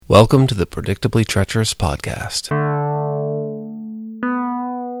Welcome to the Predictably Treacherous podcast.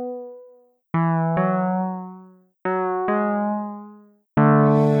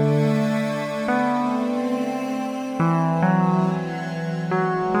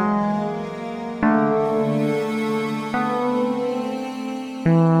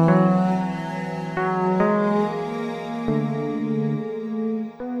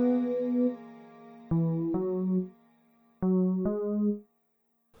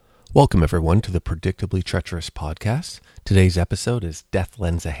 Welcome everyone to the Predictably Treacherous podcast. Today's episode is Death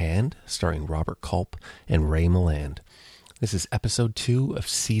Lends a Hand, starring Robert Culp and Ray Milland. This is episode 2 of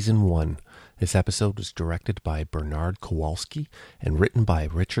season 1. This episode was directed by Bernard Kowalski and written by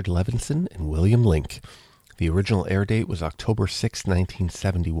Richard Levinson and William Link. The original air date was October 6,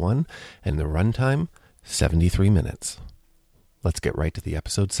 1971, and the runtime, 73 minutes. Let's get right to the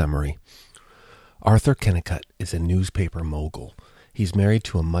episode summary. Arthur Kennicott is a newspaper mogul. He's married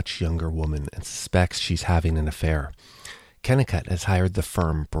to a much younger woman and suspects she's having an affair. Kennicott has hired the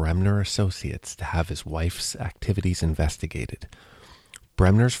firm Bremner Associates to have his wife's activities investigated.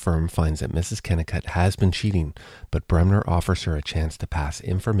 Bremner's firm finds that Mrs. Kennicott has been cheating, but Bremner offers her a chance to pass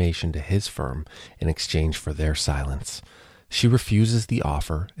information to his firm in exchange for their silence. She refuses the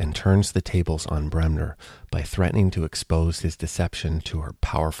offer and turns the tables on Bremner by threatening to expose his deception to her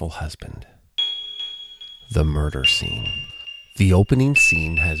powerful husband. The murder scene. The opening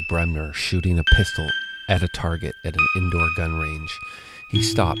scene has Bremner shooting a pistol at a target at an indoor gun range. He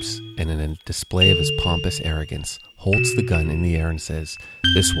stops and in a display of his pompous arrogance, holds the gun in the air and says,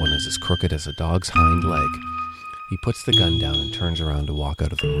 "This one is as crooked as a dog's hind leg." He puts the gun down and turns around to walk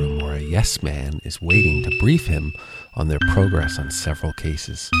out of the room where a yes man is waiting to brief him on their progress on several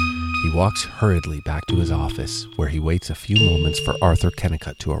cases. He walks hurriedly back to his office where he waits a few moments for Arthur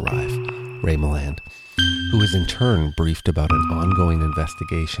Kennicott to arrive, Ray Milland, who is in turn briefed about an ongoing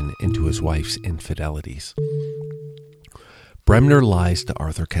investigation into his wife's infidelities. Bremner lies to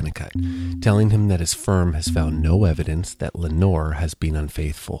Arthur Kennicott, telling him that his firm has found no evidence that Lenore has been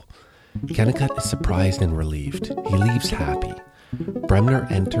unfaithful. Kennicott is surprised and relieved. He leaves happy. Bremner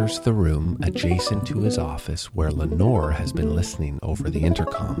enters the room adjacent to his office where Lenore has been listening over the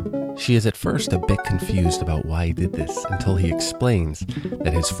intercom. She is at first a bit confused about why he did this until he explains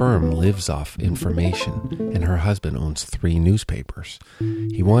that his firm lives off information and her husband owns 3 newspapers.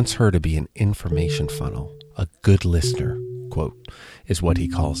 He wants her to be an information funnel, a good listener, quote, is what he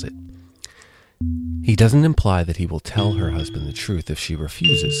calls it. He doesn't imply that he will tell her husband the truth if she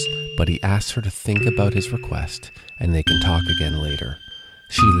refuses, but he asks her to think about his request and they can talk again later.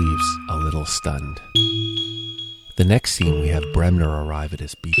 She leaves a little stunned. The next scene we have Bremner arrive at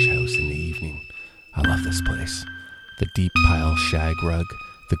his beach house in the evening. I love this place. The deep pile shag rug,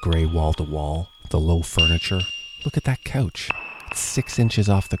 the gray wall-to-wall, the low furniture. Look at that couch. It's 6 inches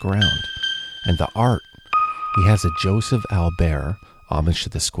off the ground. And the art. He has a Joseph Albert, homage to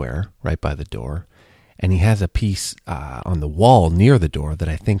the square, right by the door. And he has a piece on the wall near the door that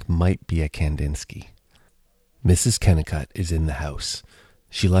I think might be a Kandinsky. Mrs. Kennicott is in the house.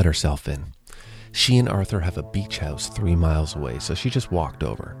 She let herself in. She and Arthur have a beach house 3 miles away, so she just walked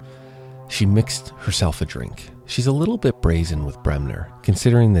over. She mixed herself a drink. She's a little bit brazen with Bremner,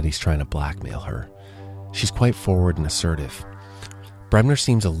 considering that he's trying to blackmail her. She's quite forward and assertive. Bremner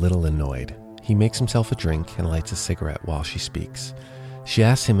seems a little annoyed. He makes himself a drink and lights a cigarette while she speaks. She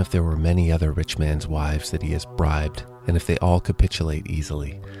asks him if there were many other rich man's wives that he has bribed and if they all capitulate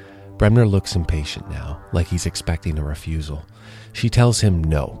easily. Bremner looks impatient now, like he's expecting a refusal. She tells him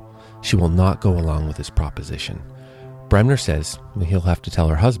no. She will not go along with his proposition. Bremner says he'll have to tell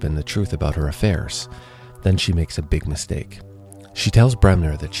her husband the truth about her affairs. Then she makes a big mistake. She tells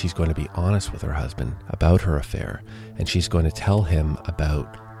Bremner that she's going to be honest with her husband about her affair, and she's going to tell him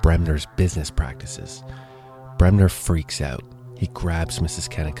about Bremner's business practices. Bremner freaks out. He grabs Mrs.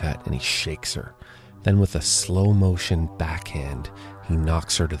 Kennicott and he shakes her. Then with a slow-motion backhand, he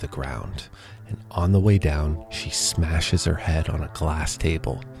knocks her to the ground. And on the way down, she smashes her head on a glass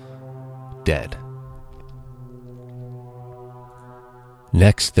table. Dead.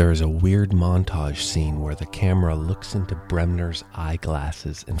 Next, there is a weird montage scene where the camera looks into Bremner's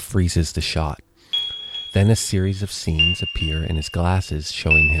eyeglasses and freezes the shot. Then a series of scenes appear in his glasses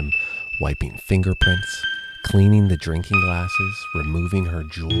showing him wiping fingerprints, cleaning the drinking glasses, removing her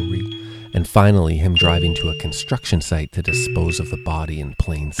jewelry, and finally him driving to a construction site to dispose of the body in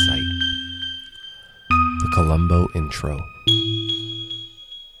plain sight. The Columbo intro.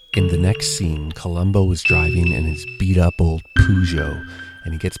 In the next scene, Columbo is driving in his beat-up old Peugeot,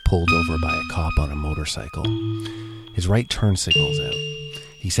 and he gets pulled over by a cop on a motorcycle. His right turn signal's out.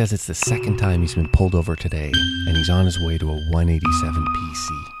 He says it's the second time he's been pulled over today, and he's on his way to a 187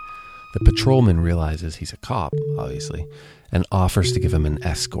 PC. The patrolman realizes he's a cop, obviously, and offers to give him an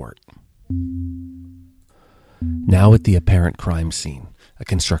escort. Now at the apparent crime scene, a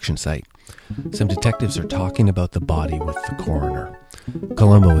construction site, some detectives are talking about the body with the coroner.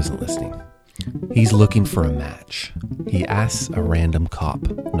 Columbo isn't listening. He's looking for a match. He asks a random cop,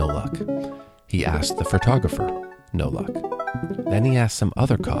 no luck. He asks the photographer, no luck. Then he asks some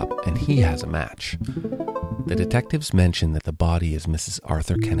other cop, and he has a match. The detectives mention that the body is Mrs.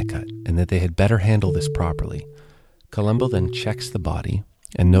 Arthur Kennicott, and that they had better handle this properly. Columbo then checks the body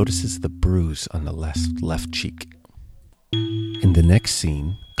and notices the bruise on the left cheek. In the next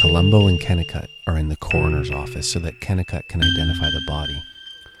scene, Columbo and Kennicott are in the coroner's office so that Kennicott can identify the body.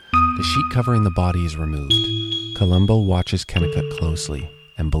 The sheet covering the body is removed. Columbo watches Kennicott closely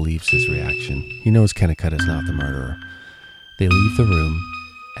and believes his reaction. He knows Kennicott is not the murderer. They leave the room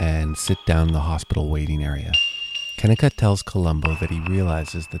and sit down in the hospital waiting area. Kennicott tells Columbo that he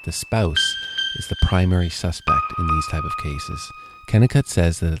realizes that the spouse is the primary suspect in these type of cases. Kennicott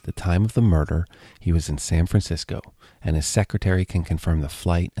says that at the time of the murder, he was in San Francisco, and his secretary can confirm the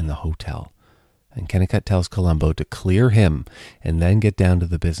flight and the hotel. And Kennicott tells Columbo to clear him and then get down to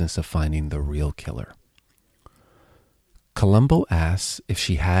the business of finding the real killer. Columbo asks if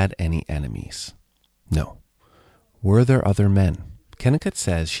she had any enemies. No. Were there other men? Kennicott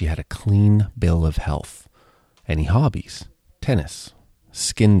says she had a clean bill of health. Any hobbies? Tennis,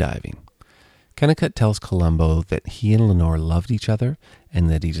 skin diving. Kennicott tells Columbo that he and Lenore loved each other and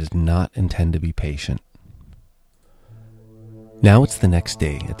that he does not intend to be patient. Now it's the next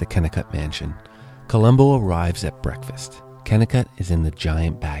day at the Kennicott mansion. Columbo arrives at breakfast. Kennicott is in the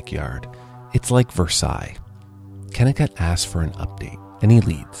giant backyard. It's like Versailles. Kennicott asks for an update. Any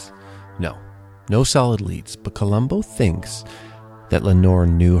leads? No solid leads, but Columbo thinks that Lenore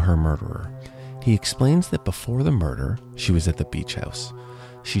knew her murderer. He explains that before the murder, she was at the beach house.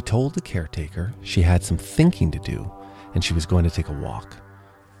 She told the caretaker she had some thinking to do and she was going to take a walk.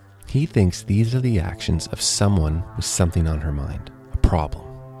 He thinks these are the actions of someone with something on her mind, a problem.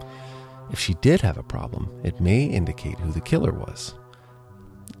 If she did have a problem, it may indicate who the killer was.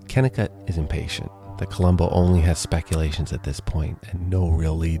 Kennicott is impatient that Columbo only has speculations at this point and no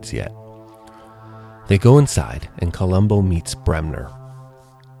real leads yet. They go inside and Columbo meets Bremner.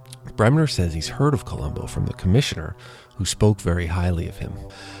 Bremner says he's heard of Columbo from the commissioner, who spoke very highly of him.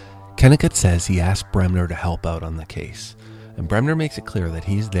 Kennicott says he asked Bremner to help out on the case, and Bremner makes it clear that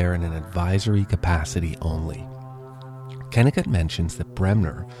he's there in an advisory capacity only. Kennicott mentions that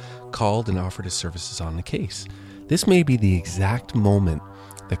Bremner called and offered his services on the case. This may be the exact moment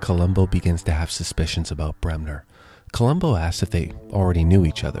that Columbo begins to have suspicions about Bremner. Columbo asks if they already knew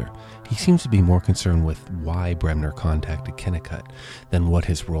each other. He seems to be more concerned with why Bremner contacted Kennicott than what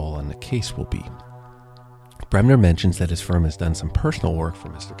his role on the case will be. Bremner mentions that his firm has done some personal work for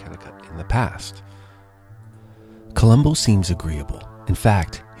Mr. Kennicott in the past. Columbo seems agreeable. In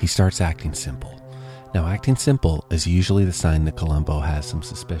fact, he starts acting simple. Now, acting simple is usually the sign that Columbo has some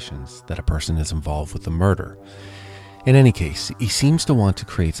suspicions that a person is involved with the murder. In any case, he seems to want to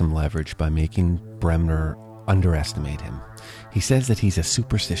create some leverage by making Bremner underestimate him. He says that he's a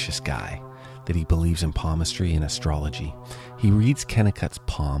superstitious guy, that he believes in palmistry and astrology. He reads Kennicott's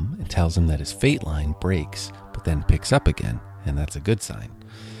palm and tells him that his fate line breaks, but then picks up again, and that's a good sign.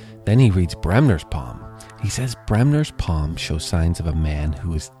 Then he reads Bremner's palm. He says Bremner's palm shows signs of a man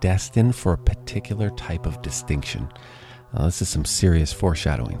who is destined for a particular type of distinction. Now, this is some serious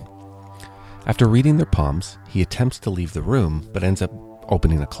foreshadowing. After reading their palms, he attempts to leave the room, but ends up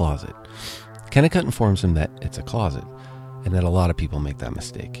opening a closet. Kennicott informs him that it's a closet, and that a lot of people make that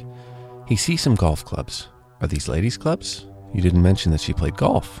mistake. He sees some golf clubs. Are these ladies' clubs? You didn't mention that she played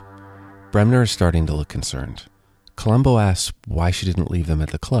golf. Bremner is starting to look concerned. Columbo asks why she didn't leave them at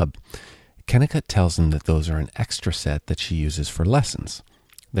the club. Kennicott tells him that those are an extra set that she uses for lessons.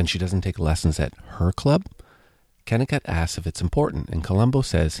 Then she doesn't take lessons at her club? Kennicott asks if it's important, and Columbo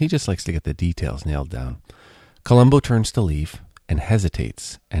says he just likes to get the details nailed down. Columbo turns to leave and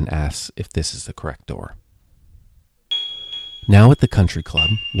hesitates and asks if this is the correct door. Now at the country club,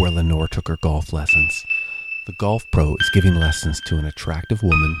 where Lenore took her golf lessons, the golf pro is giving lessons to an attractive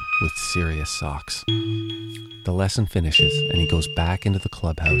woman with serious socks. The lesson finishes, and he goes back into the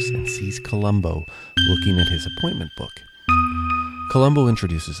clubhouse and sees Columbo looking at his appointment book. Columbo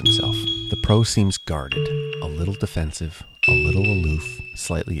introduces himself. The pro seems guarded, a little defensive, a little aloof,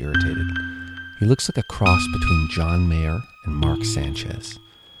 slightly irritated. He looks like a cross between John Mayer and Mark Sanchez.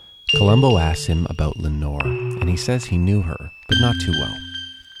 Columbo asks him about Lenore, and he says he knew her, but not too well.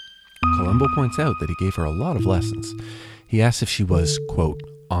 Columbo points out that he gave her a lot of lessons. He asks if she was, quote,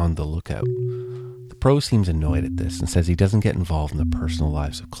 on the lookout. The pro seems annoyed at this and says he doesn't get involved in the personal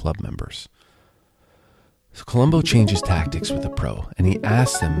lives of club members. So Columbo changes tactics with the pro, and he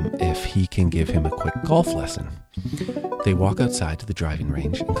asks him if he can give him a quick golf lesson. They walk outside to the driving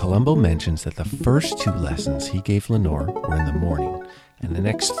range, and Columbo mentions that the first 2 lessons he gave Lenore were in the morning, and the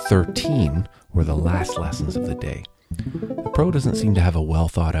next 13 were the last lessons of the day. The pro doesn't seem to have a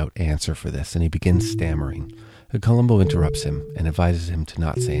well-thought-out answer for this, and he begins stammering. Columbo interrupts him and advises him to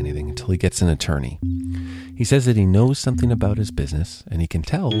not say anything until he gets an attorney. He says that he knows something about his business, and he can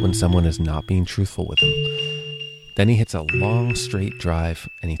tell when someone is not being truthful with him. Then he hits a long, straight drive,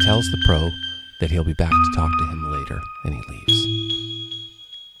 and he tells the pro that he'll be back to talk to him later, and he leaves.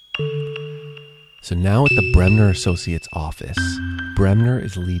 So now at the Bremner Associates office, Bremner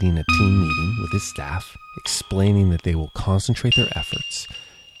is leading a team meeting with his staff, explaining that they will concentrate their efforts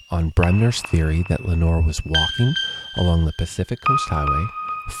on Bremner's theory that Lenore was walking along the Pacific Coast Highway,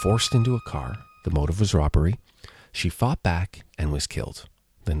 forced into a car. The motive was robbery. She fought back and was killed.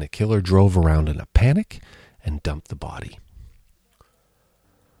 Then the killer drove around in a panic and dumped the body.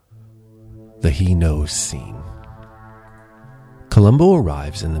 The he knows scene. Columbo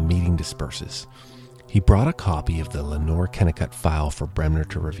arrives and the meeting disperses. He brought a copy of the Lenore Kennicott file for Bremner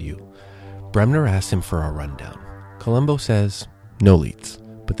to review. Bremner asks him for a rundown. Columbo says, no leads.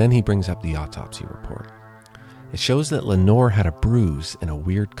 But then he brings up the autopsy report. It shows that Lenore had a bruise and a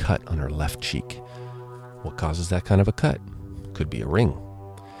weird cut on her left cheek. What causes that kind of a cut? Could be a ring.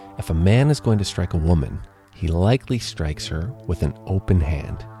 If a man is going to strike a woman, he likely strikes her with an open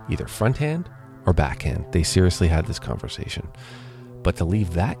hand, either front hand or backhand. They seriously had this conversation. But to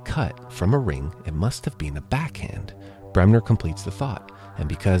leave that cut from a ring, it must have been a backhand. Bremner completes the thought. And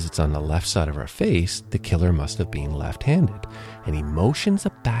because it's on the left side of her face, the killer must have been left-handed. And he motions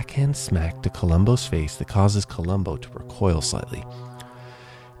a backhand smack to Columbo's face that causes Columbo to recoil slightly.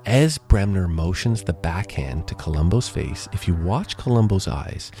 As Bremner motions the backhand to Columbo's face, if you watch Columbo's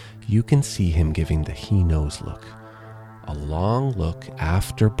eyes, you can see him giving the he knows look. A long look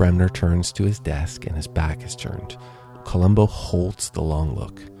after Bremner turns to his desk and his back is turned. Columbo holds the long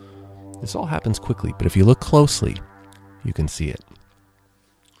look. This all happens quickly, but if you look closely, you can see it.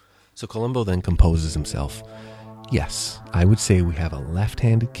 So Columbo then composes himself. Yes, I would say we have a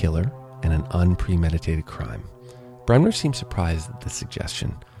left-handed killer and an unpremeditated crime. Bremner seems surprised at this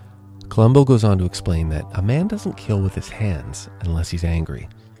suggestion. Columbo goes on to explain that a man doesn't kill with his hands unless he's angry,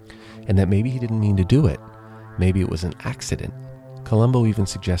 and that maybe he didn't mean to do it. Maybe it was an accident. Columbo even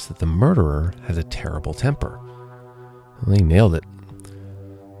suggests that the murderer has a terrible temper. Well, he nailed it.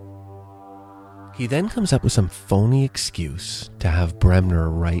 He then comes up with some phony excuse to have Bremner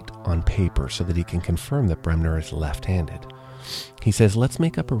write on paper so that he can confirm that Bremner is left-handed. He says, let's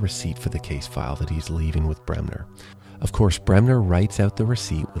make up a receipt for the case file that he's leaving with Bremner. Of course, Bremner writes out the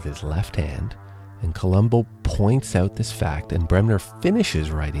receipt with his left hand, and Columbo points out this fact, and Bremner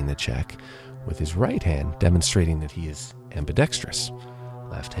finishes writing the check with his right hand, demonstrating that he is ambidextrous,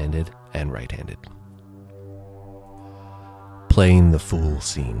 left-handed and right-handed. Playing the fool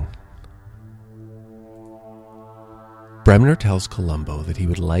scene. Bremner tells Columbo that he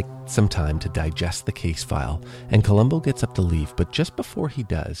would like some time to digest the case file, and Columbo gets up to leave, but just before he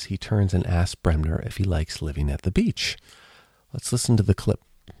does, he turns and asks Bremner if he likes living at the beach. Let's listen to the clip.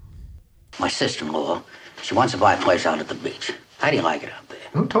 My sister-in-law, she wants to buy a place out at the beach. How do you like it out there?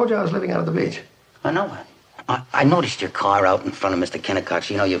 Who told you I was living out at the beach? I know it. I noticed your car out in front of Mr. Kennicott's.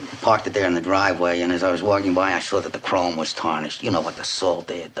 You know, you parked it there in the driveway, and as I was walking by, I saw that the chrome was tarnished. You know what the salt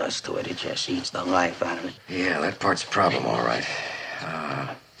there does to it. It just eats the life out of it. Yeah, that part's a problem, all right.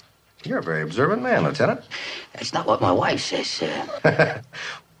 You're a very observant man, Lieutenant. That's not what my wife says,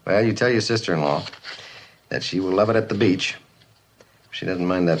 Well, you tell your sister-in-law that she will love it at the beach. She doesn't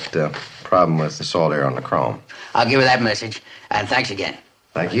mind that problem with the salt air on the chrome. I'll give her that message, and thanks again.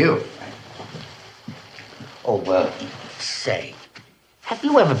 Thank you. Oh, say, have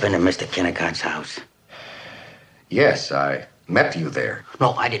you ever been to Mr. Kennicott's house? Yes, I met you there.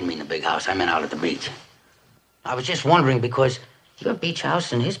 No, I didn't mean the big house. I meant out at the beach. I was just wondering because your beach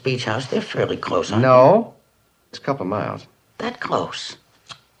house and his beach house, they're fairly close, aren't they? No, it's a couple of miles. That close?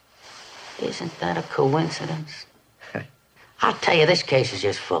 Isn't that a coincidence? I'll tell you, this case is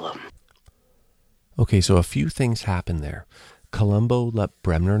just full of them. Okay, so a few things happen there. Columbo let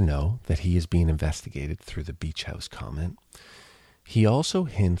Bremner know that he is being investigated through the beach house comment. He also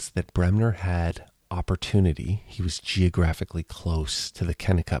hints that Bremner had opportunity. He was geographically close to the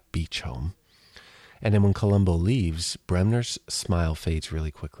Kennicott beach home. And then when Columbo leaves, Bremner's smile fades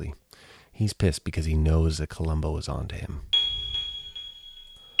really quickly. He's pissed because he knows that Columbo is onto him.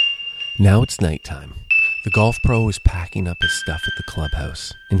 Now it's nighttime. The golf pro is packing up his stuff at the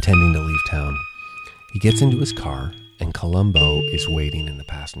clubhouse, intending to leave town. He gets into his car, and Columbo is waiting in the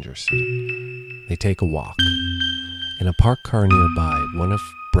passenger seat. They take a walk. In a parked car nearby, one of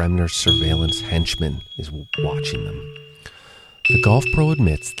Bremner's surveillance henchmen is watching them. The golf pro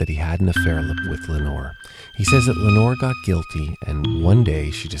admits that he had an affair with Lenore. He says that Lenore got guilty, and one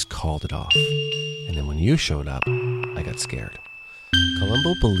day she just called it off. And then when you showed up, I got scared.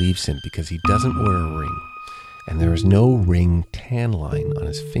 Columbo believes him because he doesn't wear a ring, and there is no ring tan line on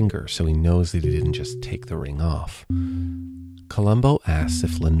his finger, so he knows that he didn't just take the ring off. Columbo asks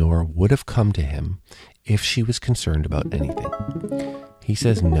if Lenore would have come to him if she was concerned about anything. He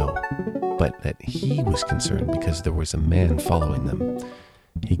says no, but that he was concerned because there was a man following them.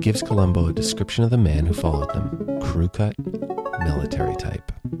 He gives Columbo a description of the man who followed them: crew cut, military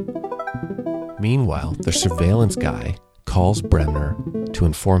type. Meanwhile, the surveillance guy calls Bremner to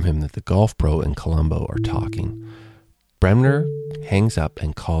inform him that the golf pro and Columbo are talking. Bremner hangs up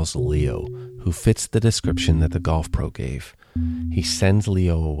and calls Leo, who fits the description that the golf pro gave. He sends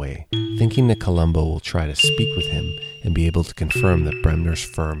Leo away, thinking that Columbo will try to speak with him and be able to confirm that Bremner's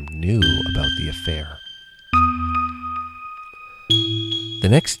firm knew about the affair. The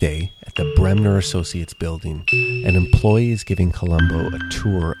next day, at the Bremner Associates building, an employee is giving Columbo a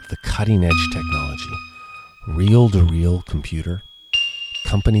tour of the cutting-edge technology. Reel-to-reel computer,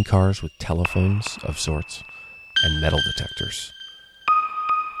 company cars with telephones of sorts, and metal detectors.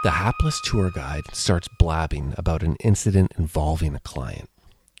 The hapless tour guide starts blabbing about an incident involving a client.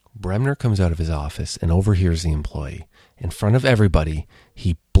 Bremner comes out of his office and overhears the employee. In front of everybody,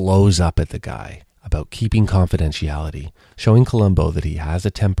 he blows up at the guy about keeping confidentiality, showing Columbo that he has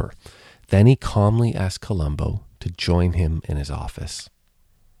a temper. Then he calmly asks Columbo to join him in his office.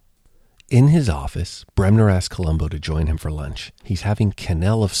 In his office, Bremner asks Columbo to join him for lunch. He's having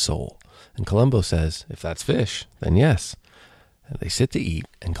quenelle of sole, and Columbo says, if that's fish, then yes. They sit to eat,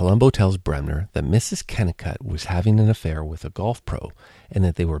 and Columbo tells Bremner that Mrs. Kennicott was having an affair with a golf pro and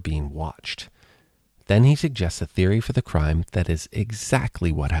that they were being watched. Then he suggests a theory for the crime that is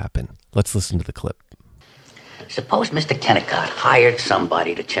exactly what happened. Let's listen to the clip. Suppose Mr. Kennicott hired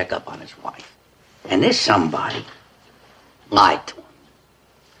somebody to check up on his wife, and this somebody lied to him.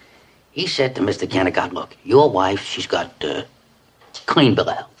 He said to Mr. Kennicott, look, your wife, she's got clean bill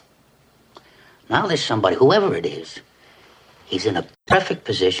of health. Now there's somebody, whoever it is, he's in a perfect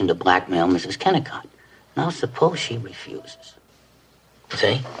position to blackmail Mrs. Kennicott. Now suppose she refuses.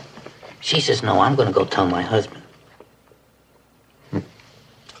 See? She says, no, I'm going to go tell my husband.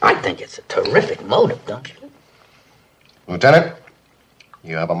 I think it's a terrific motive, don't you? Lieutenant,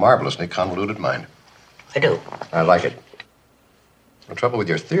 you have a marvelously convoluted mind. I do. I like it. The trouble with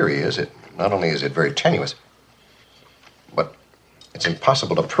your theory is not only is it very tenuous, but it's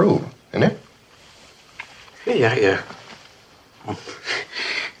impossible to prove, isn't it? Yeah.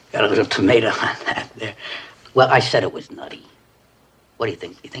 Got a little tomato on that there. Well, I said it was nutty. What do you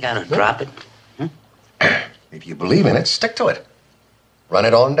think? You think I ought to drop it? If you believe in it, stick to it. Run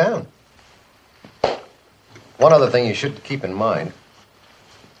it on down. One other thing you should keep in mind.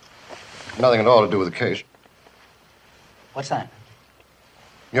 Nothing at all to do with the case. What's that?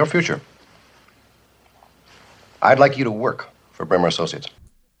 Your future. I'd like you to work for Bremer Associates.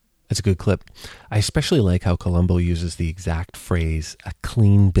 That's a good clip. I especially like how Columbo uses the exact phrase, a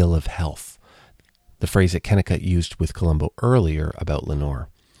clean bill of health, the phrase that Kennicott used with Columbo earlier about Lenore.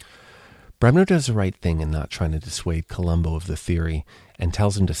 Bremner does the right thing in not trying to dissuade Columbo of the theory and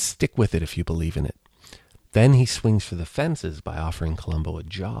tells him to stick with it if you believe in it. Then he swings for the fences by offering Columbo a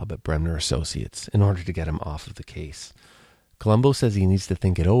job at Bremner Associates in order to get him off of the case. Columbo says he needs to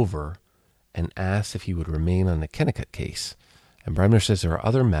think it over and asks if he would remain on the Kennicott case. And Bremner says there are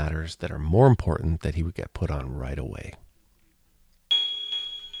other matters that are more important that he would get put on right away.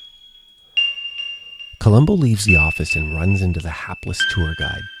 Columbo leaves the office and runs into the hapless tour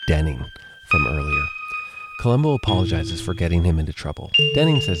guide, Denning, from earlier. Columbo apologizes for getting him into trouble.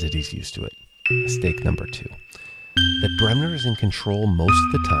 Denning says that he's used to it. Mistake number 2. That Bremner is in control most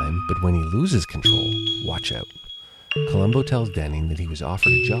of the time, but when he loses control, watch out. Columbo tells Denning that he was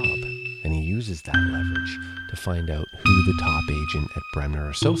offered a job, and he uses that leverage to find out who the top agent at Bremner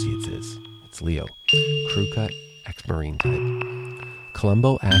Associates is. It's Leo, crew cut, ex-Marine type.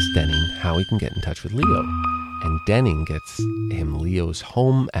 Columbo asks Denning how he can get in touch with Leo, and Denning gets him Leo's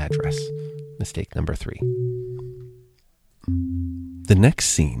home address. Mistake number 3. The next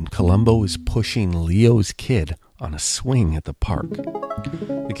scene, Columbo is pushing Leo's kid on a swing at the park.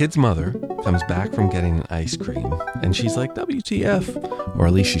 The kid's mother comes back from getting an ice cream, and she's like, WTF, or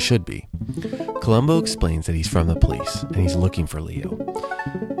at least she should be. Columbo explains that he's from the police, and he's looking for Leo.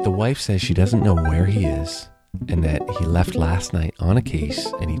 The wife says she doesn't know where he is, and that he left last night on a case,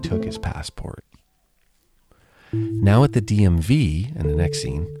 and he took his passport. Now at the DMV, in the next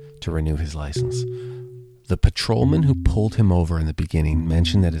scene, to renew his license. The patrolman who pulled him over in the beginning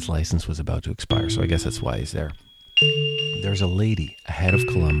mentioned that his license was about to expire, so I guess that's why he's there. There's a lady ahead of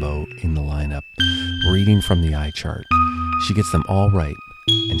Columbo in the lineup, reading from the eye chart. She gets them all right,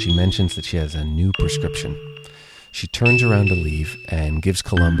 and she mentions that she has a new prescription. She turns around to leave and gives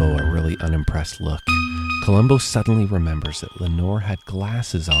Columbo a really unimpressed look. Columbo suddenly remembers that Lenore had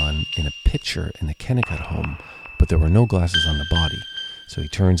glasses on in a picture in the Kennicott home, but there were no glasses on the body, so he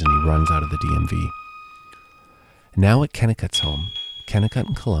turns and he runs out of the DMV. Now at Kennicott's home, Kennicott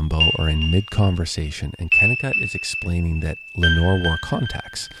and Columbo are in mid-conversation, and Kennicott is explaining that Lenore wore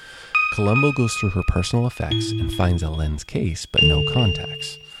contacts. Columbo goes through her personal effects and finds a lens case, but no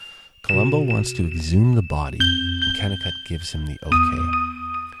contacts. Columbo wants to exhume the body, and Kennicott gives him the okay.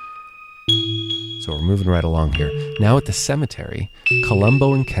 So we're moving right along here. Now at the cemetery,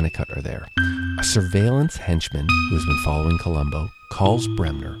 Columbo and Kennicott are there. A surveillance henchman who has been following Columbo calls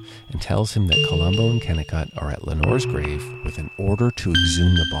Bremner and tells him that Columbo and Kennicott are at Lenore's grave with an order to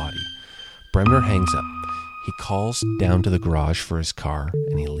exhume the body. Bremner hangs up. He calls down to the garage for his car,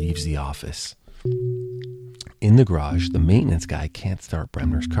 and he leaves the office. In the garage, the maintenance guy can't start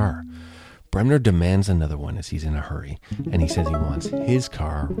Bremner's car. Bremner demands another one as he's in a hurry, and he says he wants his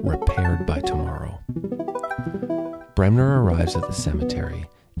car repaired by tomorrow. Bremner arrives at the cemetery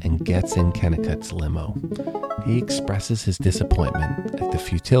and gets in Kennicott's limo. He expresses his disappointment at the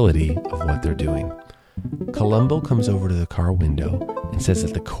futility of what they're doing. Columbo comes over to the car window and says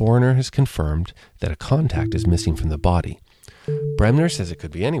that the coroner has confirmed that a contact is missing from the body. Bremner says it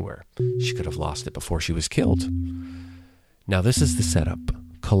could be anywhere. She could have lost it before she was killed. Now this is the setup.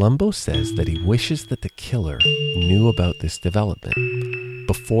 Columbo says that he wishes that the killer knew about this development.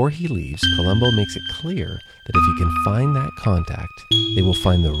 Before he leaves, Columbo makes it clear that if he can find that contact, they will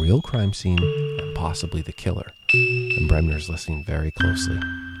find the real crime scene and possibly the killer. And Bremner's listening very closely.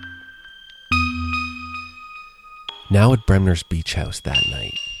 Now at Bremner's beach house that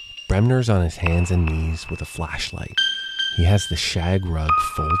night, Bremner's on his hands and knees with a flashlight. He has the shag rug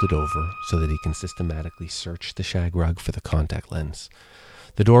folded over so that he can systematically search the shag rug for the contact lens.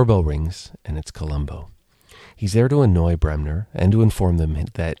 The doorbell rings, and it's Columbo. He's there to annoy Bremner and to inform them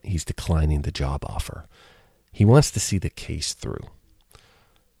that he's declining the job offer. He wants to see the case through.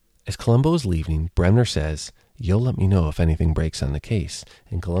 As Columbo is leaving, Bremner says, "You'll let me know if anything breaks on the case,"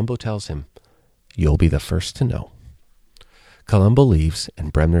 and Columbo tells him, "You'll be the first to know." Columbo leaves,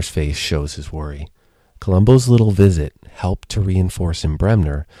 and Bremner's face shows his worry. Columbo's little visit helped to reinforce in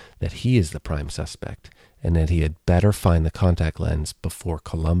Bremner that he is the prime suspect, and that he had better find the contact lens before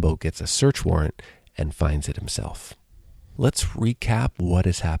Columbo gets a search warrant and finds it himself. Let's recap what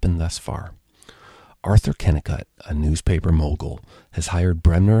has happened thus far. Arthur Kennicott, a newspaper mogul, has hired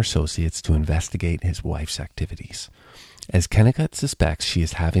Bremner Associates to investigate his wife's activities. As Kennicott suspects she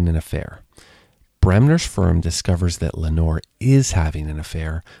is having an affair, Bremner's firm discovers that Lenore is having an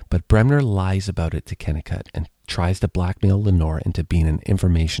affair, but Bremner lies about it to Kennicott and tries to blackmail Lenore into being an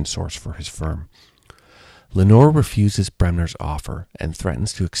information source for his firm. Lenore refuses Bremner's offer and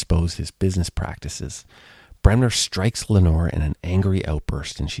threatens to expose his business practices. Bremner strikes Lenore in an angry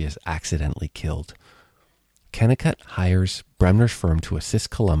outburst, and she is accidentally killed. Kennicott hires Bremner's firm to assist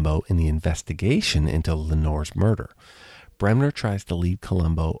Columbo in the investigation into Lenore's murder. Bremner tries to lead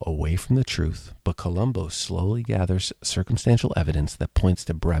Columbo away from the truth, but Columbo slowly gathers circumstantial evidence that points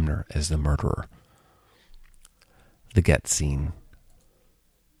to Bremner as the murderer. The get scene.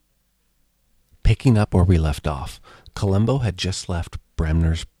 Picking up where we left off, Columbo had just left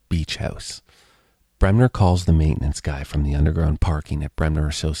Bremner's beach house. Bremner calls the maintenance guy from the underground parking at Bremner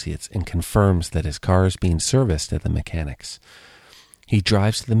Associates and confirms that his car is being serviced at the mechanic's. He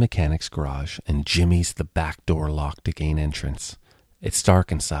drives to the mechanic's garage and jimmies the back door lock to gain entrance. It's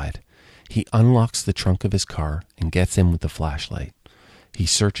dark inside. He unlocks the trunk of his car and gets in with the flashlight. He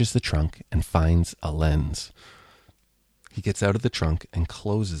searches the trunk and finds a lens. He gets out of the trunk and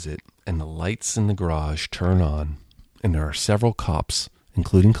closes it, and the lights in the garage turn on, and there are several cops,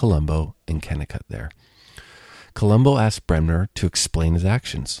 including Columbo and Kennicott there. Columbo asks Bremner to explain his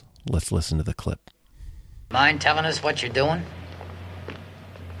actions. Let's listen to the clip. Mind telling us what you're doing?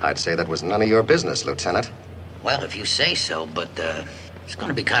 I'd say that was none of your business, Lieutenant. Well, if you say so, but it's going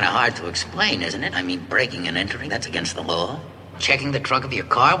to be kind of hard to explain, isn't it? I mean, breaking and entering, that's against the law. Checking the trunk of your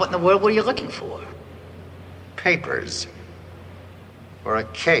car? What in the world were you looking for? Papers. Or a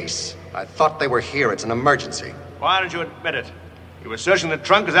case. I thought they were here. It's an emergency. Why don't you admit it? You were searching the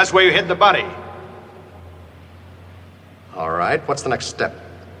trunk because that's where you hid the body. All right, what's the next step?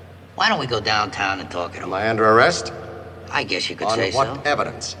 Why don't we go downtown and talk it Am over? I under arrest? I guess you could On say what so.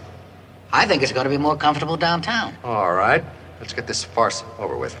 evidence? I think it's going to be more comfortable downtown. All right. Let's get this farce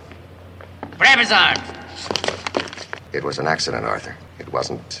over with. Grab his arms. It was an accident, Arthur. It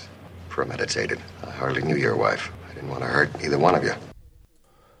wasn't premeditated. I hardly knew your wife. I didn't want to hurt either one of you.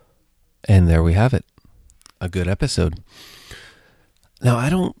 And there we have it. A good episode. Now, I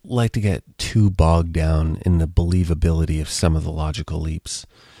don't like to get too bogged down in the believability of some of the logical leaps.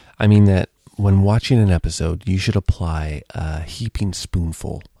 I mean that when watching an episode, you should apply a heaping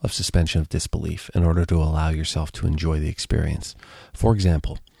spoonful of suspension of disbelief in order to allow yourself to enjoy the experience. For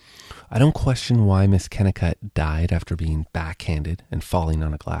example, I don't question why Miss Kennicott died after being backhanded and falling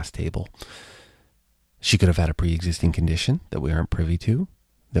on a glass table. She could have had a pre-existing condition that we aren't privy to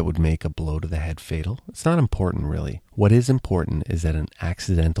that would make a blow to the head fatal. It's not important, really. What is important is that an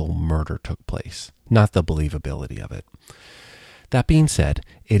accidental murder took place, not the believability of it. That being said,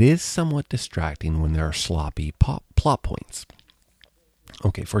 it is somewhat distracting when there are sloppy plot points.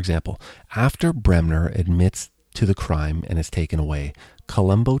 Okay, for example, after Bremner admits to the crime and is taken away,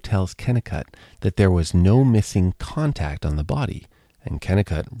 Columbo tells Kennicott that there was no missing contact on the body, and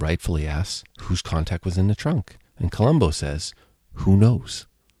Kennicott rightfully asks whose contact was in the trunk, and Columbo says, "Who knows?"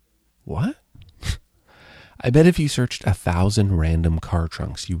 What? I bet if you searched 1,000 random car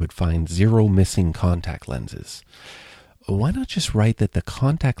trunks, you would find 0 missing contact lenses. Why not just write that the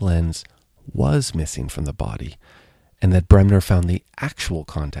contact lens was missing from the body and that Bremner found the actual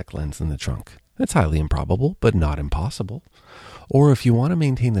contact lens in the trunk? That's highly improbable, but not impossible. Or if you want to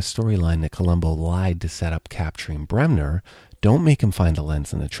maintain the storyline that Columbo lied to set up capturing Bremner, don't make him find the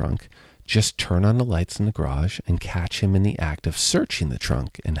lens in the trunk. Just turn on the lights in the garage and catch him in the act of searching the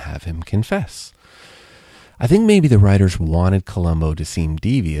trunk and have him confess. I think maybe the writers wanted Columbo to seem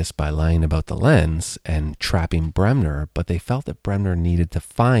devious by lying about the lens and trapping Bremner, but they felt that Bremner needed to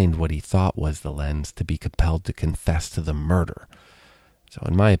find what he thought was the lens to be compelled to confess to the murder. So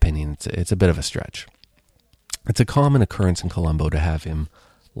in my opinion, it's a bit of a stretch. It's a common occurrence in Columbo to have him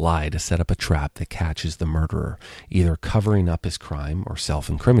lie to set up a trap that catches the murderer, either covering up his crime or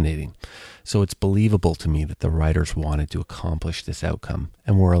self-incriminating. So it's believable to me that the writers wanted to accomplish this outcome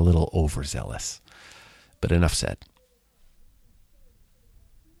and were a little overzealous. But enough said.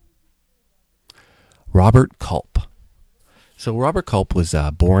 Robert Culp. So Robert Culp was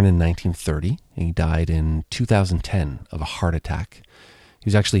born in 1930, and he died in 2010 of a heart attack. He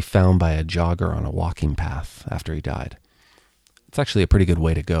was actually found by a jogger on a walking path after he died. It's actually a pretty good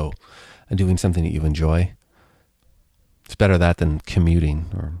way to go, and doing something that you enjoy. It's better that than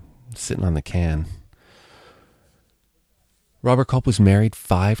commuting or sitting on the can. Robert Culp was married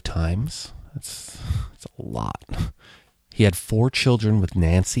 5 times. That's a lot. He had 4 children with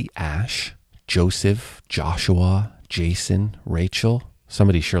Nancy Ash, Joseph, Joshua, Jason, Rachel.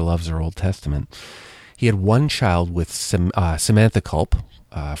 Somebody sure loves their Old Testament. He had 1 child with Samantha Culp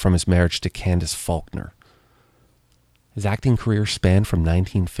from his marriage to Candace Faulkner. His acting career spanned from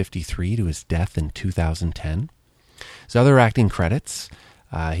 1953 to his death in 2010. His other acting credits,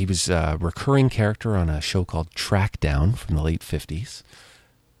 he was a recurring character on a show called Trackdown from the late 50s.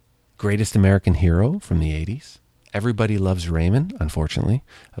 Greatest American Hero from the 80s. Everybody Loves Raymond, unfortunately,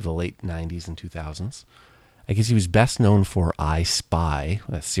 of the late 90s and 2000s. I guess he was best known for I Spy,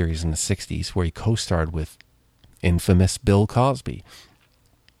 a series in the 60s, where he co-starred with infamous Bill Cosby.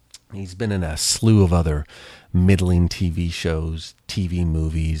 He's been in a slew of other middling TV shows, TV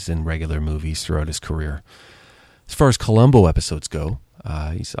movies, and regular movies throughout his career. As far as Columbo episodes go,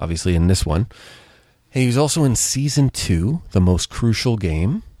 he's obviously in this one. He was also in Season 2, The Most Crucial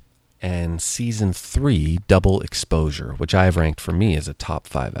Game, and Season 3, Double Exposure, which I have ranked for me as a top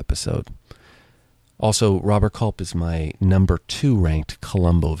 5 episode. Also, Robert Culp is my number 2 ranked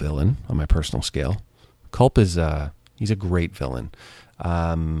Columbo villain on my personal scale. Culp is he's a great villain.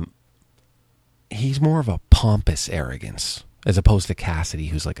 He's more of a pompous arrogance, as opposed to Cassidy,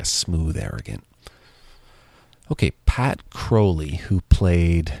 who's like a smooth arrogant. Okay, Pat Crowley, who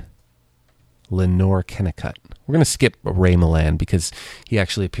played Lenore Kennicott. We're going to skip Ray Milland because he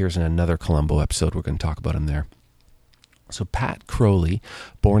actually appears in another Columbo episode. We're going to talk about him there. So Pat Crowley,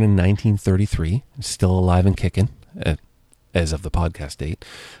 born in 1933, still alive and kicking, as of the podcast date.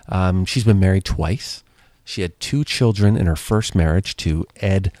 She's been married twice. She had 2 children in her first marriage to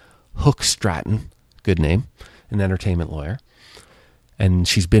Ed Hook Stratton, good name, an entertainment lawyer. And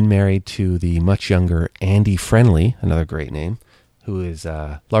she's been married to the much younger Andy Friendly, another great name, who is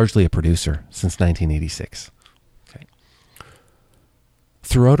largely a producer since 1986. Okay.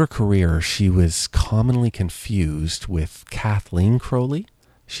 Throughout her career, she was commonly confused with Kathleen Crowley.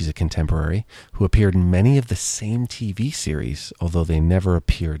 She's a contemporary who appeared in many of the same TV series, although they never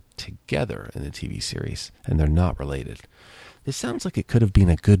appeared together in the TV series, and they're not related. This sounds like it could have been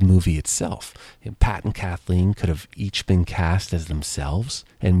a good movie itself. And Pat and Kathleen could have each been cast as themselves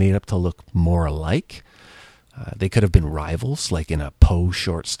and made up to look more alike. They could have been rivals, like in a Poe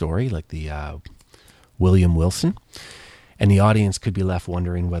short story, like the William Wilson. And the audience could be left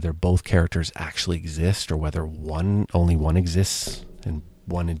wondering whether both characters actually exist or whether only one exists and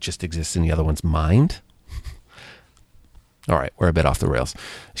one just exists in the other one's mind. All right, we're a bit off the rails.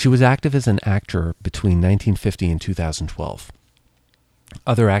 She was active as an actor between 1950 and 2012.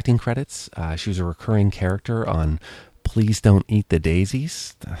 Other acting credits, she was a recurring character on Please Don't Eat the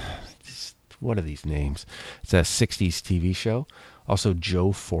Daisies. What are these names? It's a 60s TV show. Also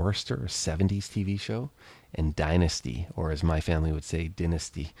Joe Forrester, a 70s TV show. And Dynasty, or as my family would say,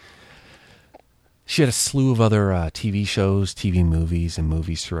 Dynasty. She had a slew of other TV shows, TV movies, and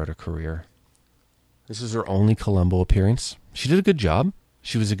movies throughout her career. This is her only Columbo appearance. She did a good job.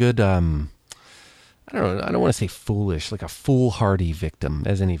 She was a good, I don't want to say foolish, like a foolhardy victim,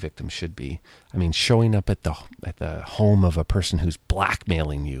 as any victim should be. I mean, showing up at the home of a person who's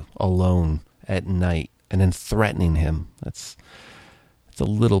blackmailing you alone at night and then threatening him. It's a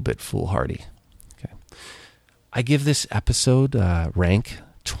little bit foolhardy. Okay. I give this episode rank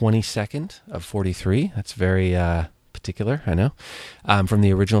 22nd of 43. That's very particular, I know, from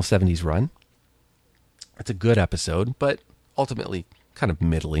the original 70s run. It's a good episode, but ultimately kind of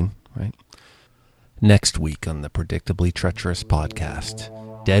middling, right? Next week on the Predictably Treacherous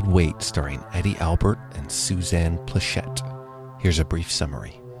podcast, Dead Weight starring Eddie Albert and Suzanne Plachette. Here's a brief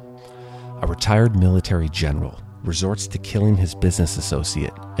summary. A retired military general resorts to killing his business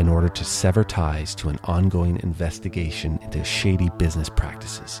associate in order to sever ties to an ongoing investigation into shady business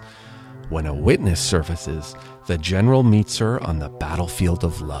practices. When a witness surfaces, the general meets her on the battlefield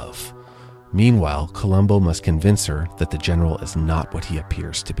of love. Meanwhile, Columbo must convince her that the general is not what he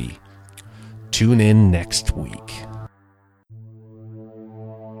appears to be. Tune in next week.